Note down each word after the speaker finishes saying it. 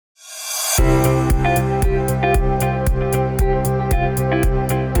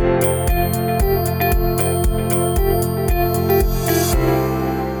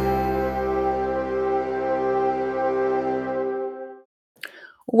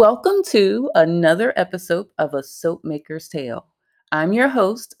Welcome to another episode of A Soap Maker's Tale. I'm your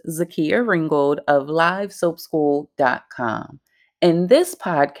host, Zakia Ringgold of LiveSoapSchool.com. And this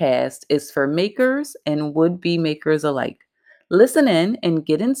podcast is for makers and would be makers alike. Listen in and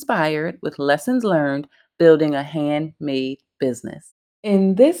get inspired with lessons learned building a handmade business.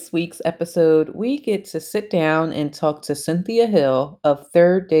 In this week's episode, we get to sit down and talk to Cynthia Hill of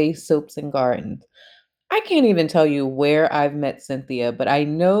Third Day Soaps and Gardens. I can't even tell you where I've met Cynthia, but I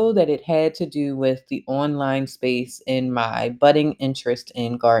know that it had to do with the online space in my budding interest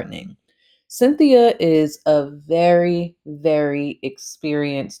in gardening. Cynthia is a very, very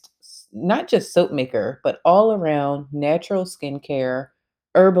experienced, not just soap maker, but all around natural skincare,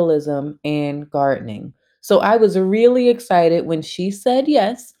 herbalism, and gardening. So I was really excited when she said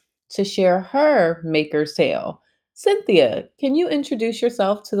yes to share her maker's tale. Cynthia, can you introduce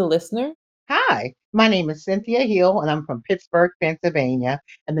yourself to the listener? Hi, my name is Cynthia Hill, and I'm from Pittsburgh, Pennsylvania.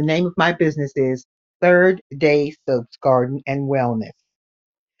 And the name of my business is Third Day Soaps Garden and Wellness.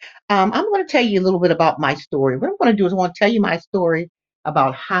 I'm going to tell you a little bit about my story. What I'm going to do is I want to tell you my story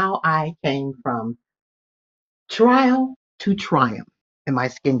about how I came from trial to triumph in my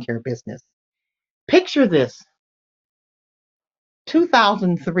skincare business. Picture this: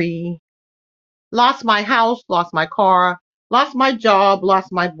 2003, lost my house, lost my car, lost my job,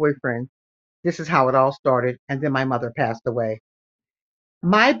 lost my boyfriend. This is how it all started. And then my mother passed away.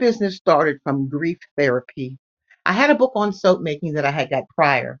 My business started from grief therapy. I had a book on soap making that I had got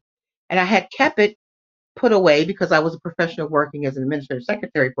prior, and I had kept it put away because I was a professional working as an administrative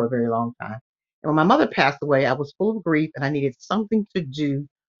secretary for a very long time. And when my mother passed away, I was full of grief and I needed something to do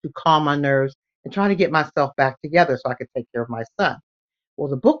to calm my nerves and try to get myself back together so I could take care of my son. Well,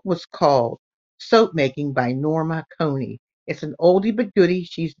 the book was called Soap Making by Norma Coney. It's an oldie but goodie.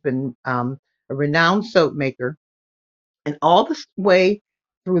 She's been a renowned soap maker, and all the way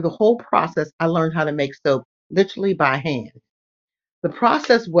through the whole process, I learned how to make soap literally by hand. The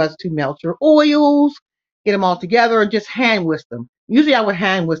process was to melt your oils, get them all together, and just hand whisk them. Usually, I would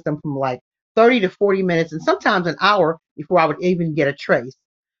hand whisk them from like 30 to 40 minutes and sometimes an hour before I would even get a trace.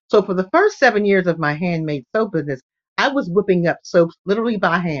 So, for the first 7 years of my handmade soap business, I was whipping up soaps literally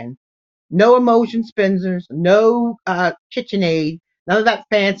by hand. No emulsion spinners, no KitchenAid, none of that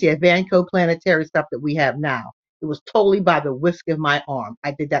fancy Avanco planetary stuff that we have now. It was totally by the whisk of my arm.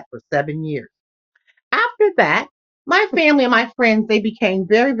 I did that for 7 years. After that, my family and my friends, they became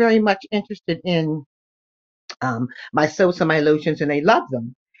very, very much interested in my soaps and my lotions, and they loved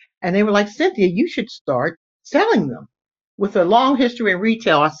them. And they were like, Cynthia, you should start selling them. With a long history in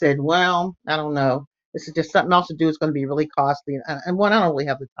retail, I said, well, I don't know. This is just something else to do. It's going to be really costly. And one, I don't really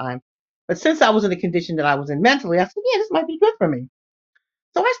have the time. But since I was in the condition that I was in mentally, I said, yeah, this might be good for me.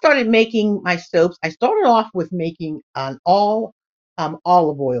 So I started making my soaps. I started off with making an all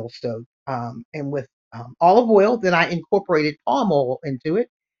olive oil soap. And with olive oil, then I incorporated palm oil into it.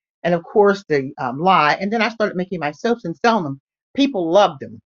 And of course, the lye. And then I started making my soaps and selling them. People loved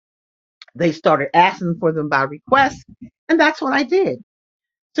them. They started asking for them by request. And that's what I did.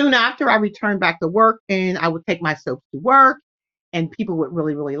 Soon after, I returned back to work and I would take my soaps to work, and people would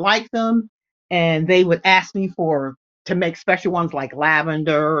really, really like them. And they would ask me for to make special ones like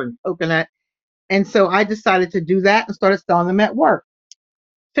lavender and coconut. And so I decided to do that and started selling them at work.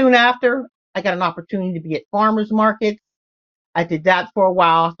 Soon after, I got an opportunity to be at farmers markets. I did that for a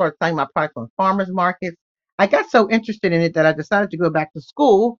while. I started selling my products on farmers markets. I got so interested in it that I decided to go back to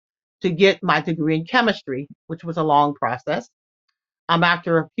school to get my degree in chemistry, which was a long process.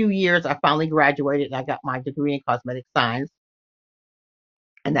 After a few years, I finally graduated and I got my degree in cosmetic science,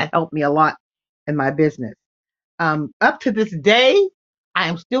 and that helped me a lot in my business. Up to this day, I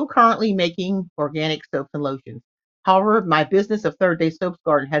am still currently making organic soaps and lotions. However, my business of Third Day Soaps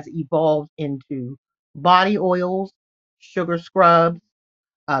Garden has evolved into body oils, sugar scrubs,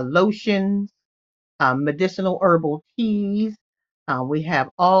 lotions, medicinal herbal teas. We have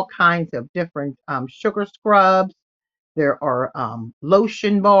all kinds of different sugar scrubs. There are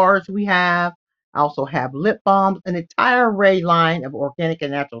lotion bars we have. I also have lip balms, an entire array line of organic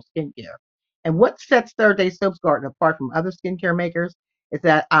and natural skincare. And what sets Third Day Soaps Garden apart from other skincare makers is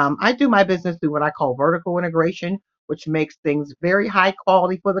that I do my business through what I call vertical integration, which makes things very high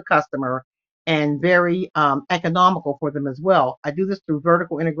quality for the customer and very economical for them as well. I do this through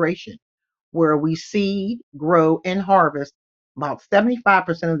vertical integration, where we seed, grow, and harvest about 75%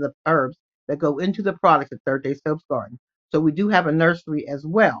 of the herbs that go into the products at Third Day Soaps Garden. So we do have a nursery as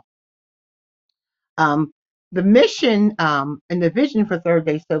well. Um, the mission and the vision for Third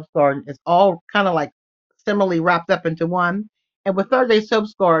Day Soaps Garden is all kind of like similarly wrapped up into one. And with Third Day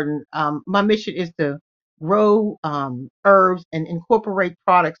Soaps Garden, my mission is to grow herbs and incorporate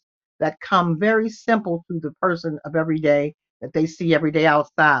products that come very simple to the person of every day that they see every day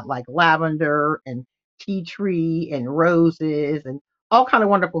outside, like lavender and tea tree and roses and all kind of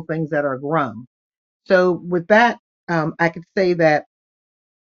wonderful things that are grown. So with that, I could say that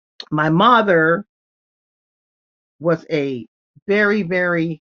my mother was a very,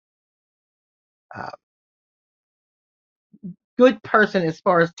 very uh, good person as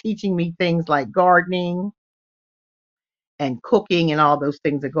far as teaching me things like gardening and cooking and all those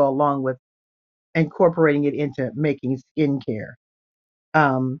things that go along with incorporating it into making skincare.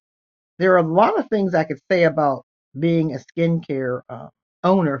 Um, there are a lot of things I could say about being a skincare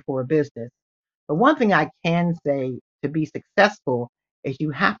owner for a business. But one thing I can say to be successful is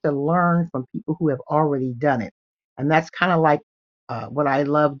you have to learn from people who have already done it. And that's kind of like what I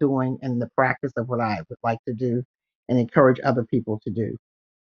love doing and the practice of what I would like to do and encourage other people to do.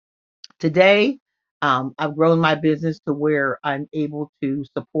 Today, I've grown my business to where I'm able to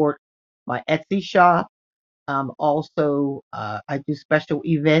support my Etsy shop. Also, I do special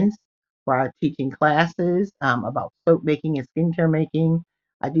events where I'm teaching classes about soap making and skincare making.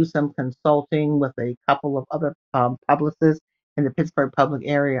 I do some consulting with a couple of other publicists in the Pittsburgh public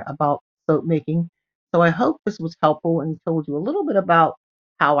area about soap making. So I hope this was helpful and told you a little bit about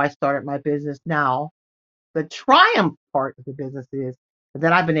how I started my business. Now, the triumph part of the business is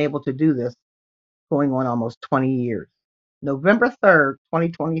that I've been able to do this going on almost 20 years. November 3rd,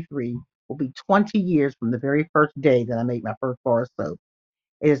 2023 will be 20 years from the very first day that I made my first bar of soap.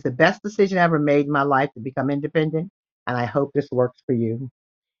 It is the best decision I ever made in my life to become independent, and I hope this works for you.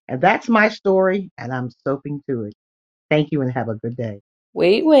 And that's my story, and I'm soaping to it. Thank you and have a good day.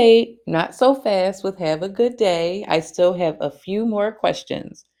 Wait, wait, not so fast with have a good day. I still have a few more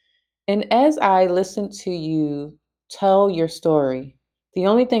questions. And as I listened to you tell your story, the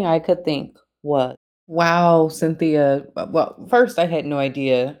only thing I could think was, wow, Cynthia. Well, first, I had no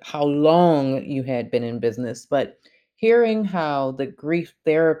idea how long you had been in business, but hearing how the grief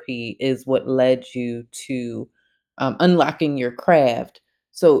therapy is what led you to unlocking your craft.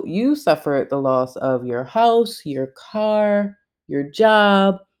 So you suffered the loss of your house, your car, your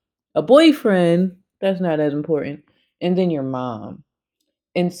job, a boyfriend, that's not as important, and then your mom.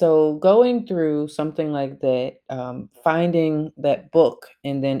 And so going through something like that, finding that book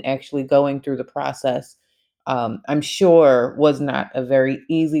and then actually going through the process, I'm sure was not a very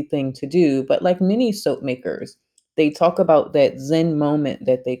easy thing to do. But like many soap makers, they talk about that Zen moment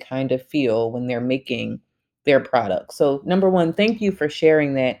that they kind of feel when they're making their product. So, number one, thank you for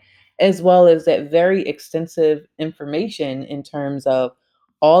sharing that, as well as that very extensive information in terms of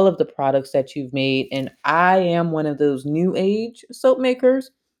all of the products that you've made. And I am one of those new age soap makers.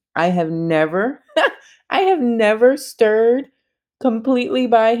 I have never, I have never stirred completely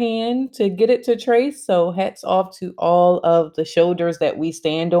by hand to get it to trace. So hats off to all of the shoulders that we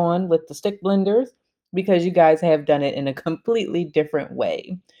stand on with the stick blenders because you guys have done it in a completely different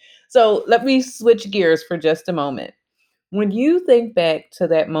way. So let me switch gears for just a moment. When you think back to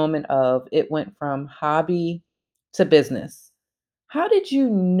that moment of it went from hobby to business, how did you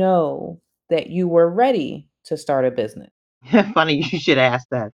know that you were ready to start a business? Funny you should ask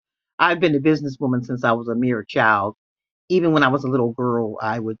that. I've been a businesswoman since I was a mere child. Even when I was a little girl,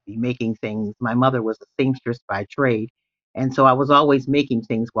 I would be making things. My mother was a seamstress by trade, and so I was always making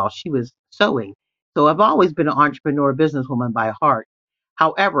things while she was sewing. So I've always been an entrepreneur businesswoman by heart.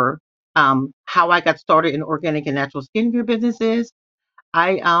 However, how I got started in organic and natural skincare businesses,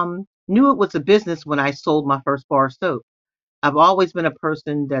 I knew it was a business when I sold my first bar of soap. I've always been a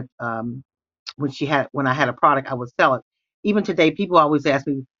person that when I had a product, I would sell it. Even today, people always ask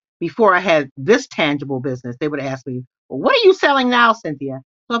me before I had this tangible business, they would ask me, "Well, what are you selling now, Cynthia?"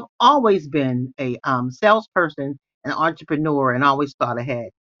 So I've always been a salesperson, an entrepreneur, and always thought ahead,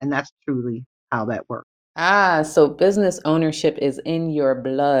 and that's truly how that works. Ah, so business ownership is in your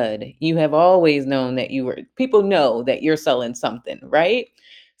blood. You have always known that people know that you're selling something, right?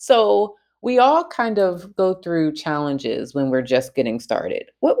 So we all kind of go through challenges when we're just getting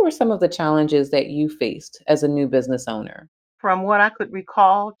started. What were some of the challenges that you faced as a new business owner? From what I could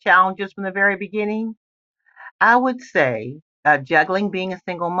recall, challenges from the very beginning, I would say juggling being a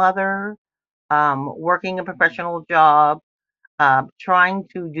single mother, working a professional job, trying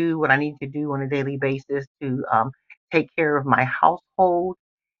to do what I need to do on a daily basis to take care of my household,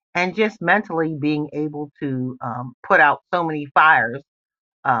 and just mentally being able to put out so many fires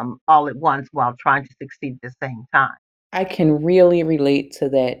all at once while trying to succeed at the same time. I can really relate to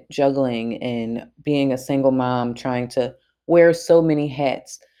that juggling and being a single mom trying to wear so many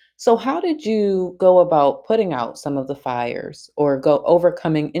hats. So how did you go about putting out some of the fires or go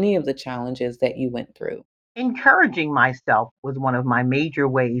overcoming any of the challenges that you went through? Encouraging myself was one of my major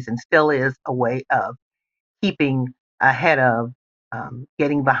ways and still is a way of keeping ahead of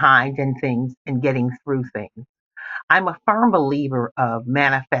getting behind in things and getting through things. I'm a firm believer of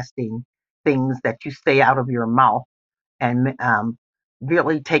manifesting things that you say out of your mouth and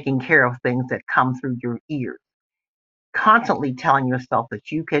really taking care of things that come through your ears. Constantly telling yourself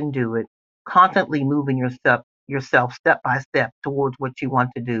that you can do it, constantly moving yourself step by step towards what you want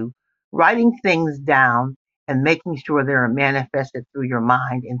to do, writing things down and making sure they're manifested through your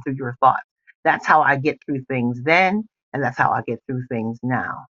mind and through your thoughts. That's how I get through things then, and that's how I get through things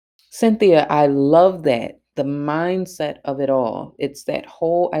now. Cynthia, I love that. The mindset of it all. It's that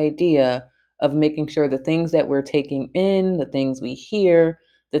whole idea of making sure the things that we're taking in, the things we hear,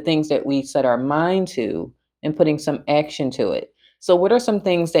 the things that we set our mind to, and putting some action to it. So, what are some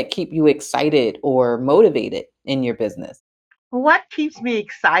things that keep you excited or motivated in your business? What keeps me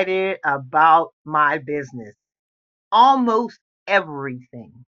excited about my business? Almost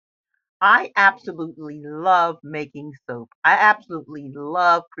everything. I absolutely love making soap. I absolutely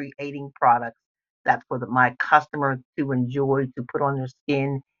love creating products that's for my customers to enjoy, to put on their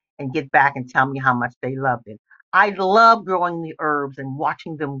skin and get back and tell me how much they loved it. I love growing the herbs and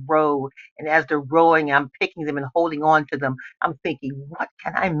watching them grow. And as they're growing, I'm picking them and holding on to them. I'm thinking, what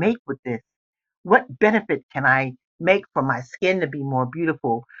can I make with this? What benefit can I make for my skin to be more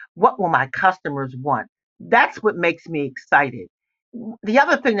beautiful? What will my customers want? That's what makes me excited. The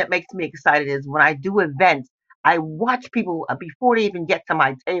other thing that makes me excited is when I do events, I watch people before they even get to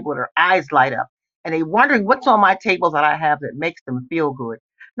my table, their eyes light up and they wondering what's on my table that I have that makes them feel good.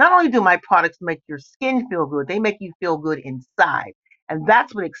 Not only do my products make your skin feel good, they make you feel good inside. And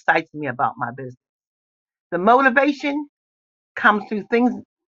that's what excites me about my business. The motivation comes through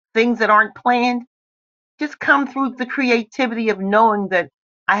things that aren't planned, just come through the creativity of knowing that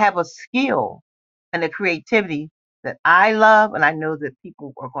I have a skill and a creativity that I love and I know that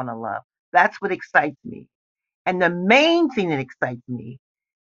people are going to love. That's what excites me. And the main thing that excites me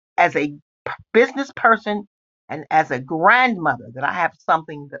as a business person and as a grandmother that I have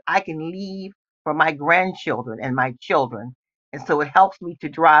something that I can leave for my grandchildren and my children. And so it helps me to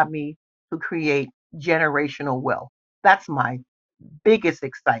drive me to create generational wealth. That's my biggest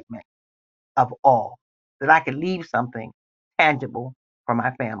excitement of all, that I could leave something tangible for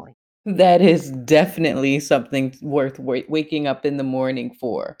my family. That is definitely something worth waking up in the morning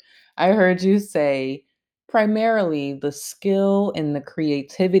for. I heard you say primarily the skill and the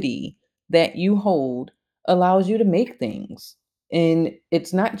creativity that you hold allows you to make things. And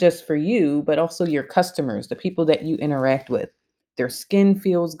it's not just for you, but also your customers, the people that you interact with. Their skin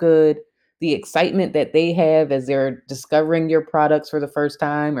feels good, the excitement that they have as they're discovering your products for the first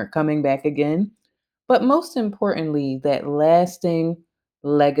time or coming back again, but most importantly, that lasting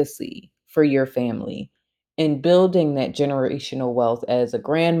legacy for your family and building that generational wealth as a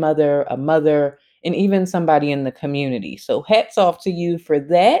grandmother, a mother, and even somebody in the community. So, hats off to you for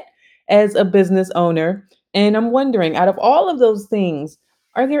that as a business owner. And I'm wondering, out of all of those things,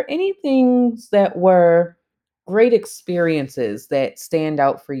 are there any things that were great experiences that stand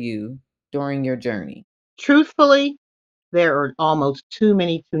out for you during your journey? Truthfully, there are almost too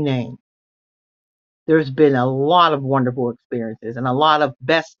many to name. There's been a lot of wonderful experiences and a lot of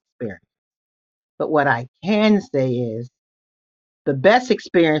best experiences. But what I can say is the best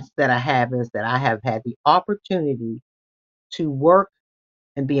experience that I have is that I have had the opportunity to work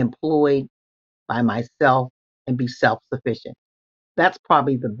and be employed by myself and be self sufficient. That's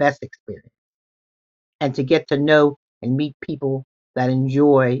probably the best experience. And to get to know and meet people that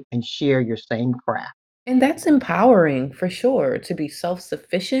enjoy and share your same craft. And that's empowering for sure to be self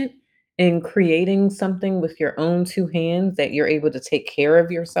sufficient in creating something with your own two hands that you're able to take care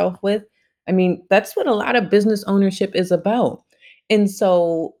of yourself with. I mean, that's what a lot of business ownership is about. And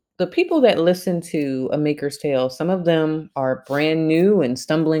so, the people that listen to A Maker's Tale, some of them are brand new and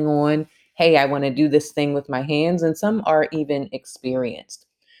stumbling on, hey, I want to do this thing with my hands, and some are even experienced.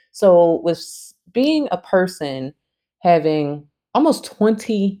 So, with being a person having almost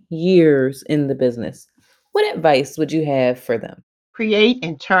 20 years in the business, what advice would you have for them? Create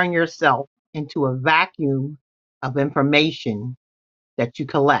and turn yourself into a vacuum of information that you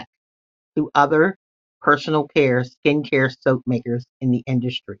collect through other personal care, skincare soap makers in the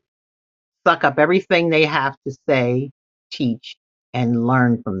industry. Suck up everything they have to say, teach, and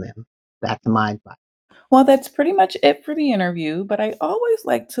learn from them. That's my advice. Well, that's pretty much it for the interview, but I always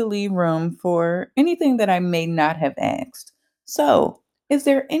like to leave room for anything that I may not have asked. So, is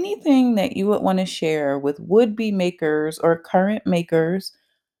there anything that you would want to share with would be makers or current makers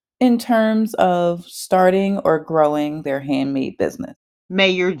in terms of starting or growing their handmade business?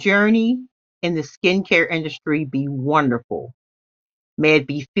 May your journey in the skincare industry be wonderful. May it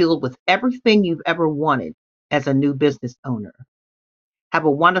be filled with everything you've ever wanted as a new business owner. Have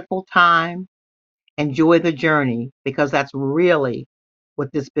a wonderful time. Enjoy the journey because that's really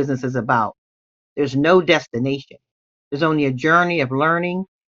what this business is about. There's no destination. There's only a journey of learning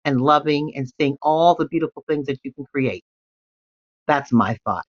and loving and seeing all the beautiful things that you can create. That's my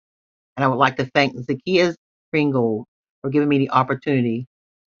thought. And I would like to thank Zakia Ringgold for giving me the opportunity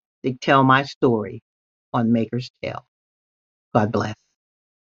to tell my story on Maker's Tale. God bless.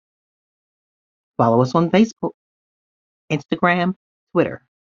 Follow us on Facebook, Instagram, Twitter.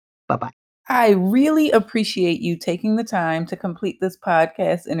 Bye bye. I really appreciate you taking the time to complete this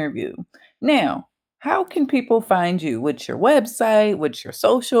podcast interview. Now, how can people find you? What's your website? What's your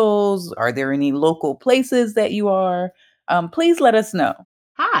socials? Are there any local places that you are? Please let us know.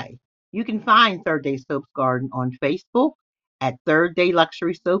 Hi. You can find Third Day Soaps Garden on Facebook at Third Day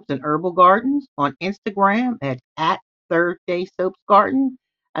Luxury Soaps and Herbal Gardens, on Instagram at Third Day Soaps Garden,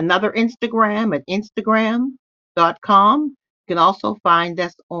 another Instagram at Instagram.com. You can also find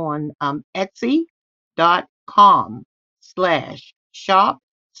us on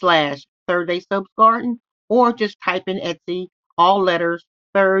Etsy.com/shop/Third Day Soaps Garden, or just type in Etsy, all letters,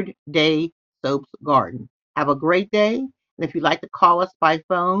 Third Day Soaps Garden. Have a great day. And if you'd like to call us by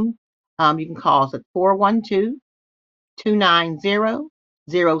phone, you can call us at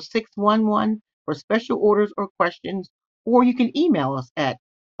 412-290-0611 for special orders or questions, or you can email us at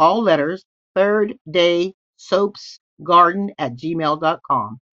all letters, Third Day Soaps Garden at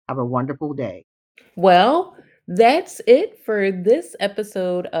gmail.com. Have a wonderful day. Well, that's it for this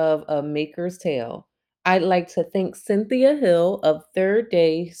episode of A Maker's Tale. I'd like to thank Cynthia Hill of Third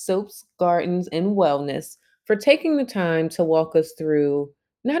Day Soaps, Gardens, and Wellness for taking the time to walk us through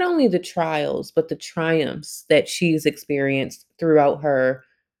not only the trials, but the triumphs that she's experienced throughout her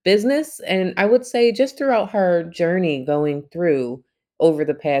business. And I would say just throughout her journey going through over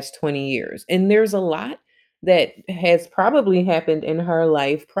the past 20 years. And there's a lot that has probably happened in her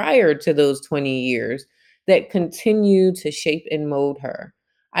life prior to those 20 years that continue to shape and mold her.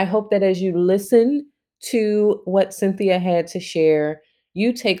 I hope that as you listen to what Cynthia had to share,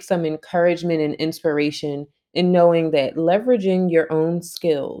 you take some encouragement and inspiration in knowing that leveraging your own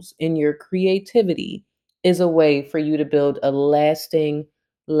skills and your creativity is a way for you to build a lasting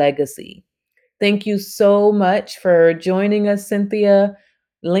legacy. Thank you so much for joining us, Cynthia.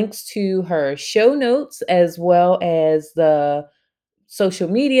 Links to her show notes as well as the social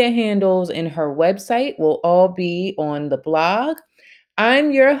media handles and her website will all be on the blog.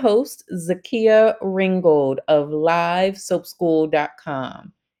 I'm your host, Zakia Ringgold of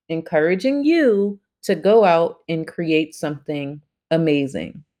LiveSoapSchool.com, encouraging you to go out and create something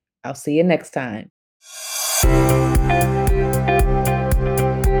amazing. I'll see you next time.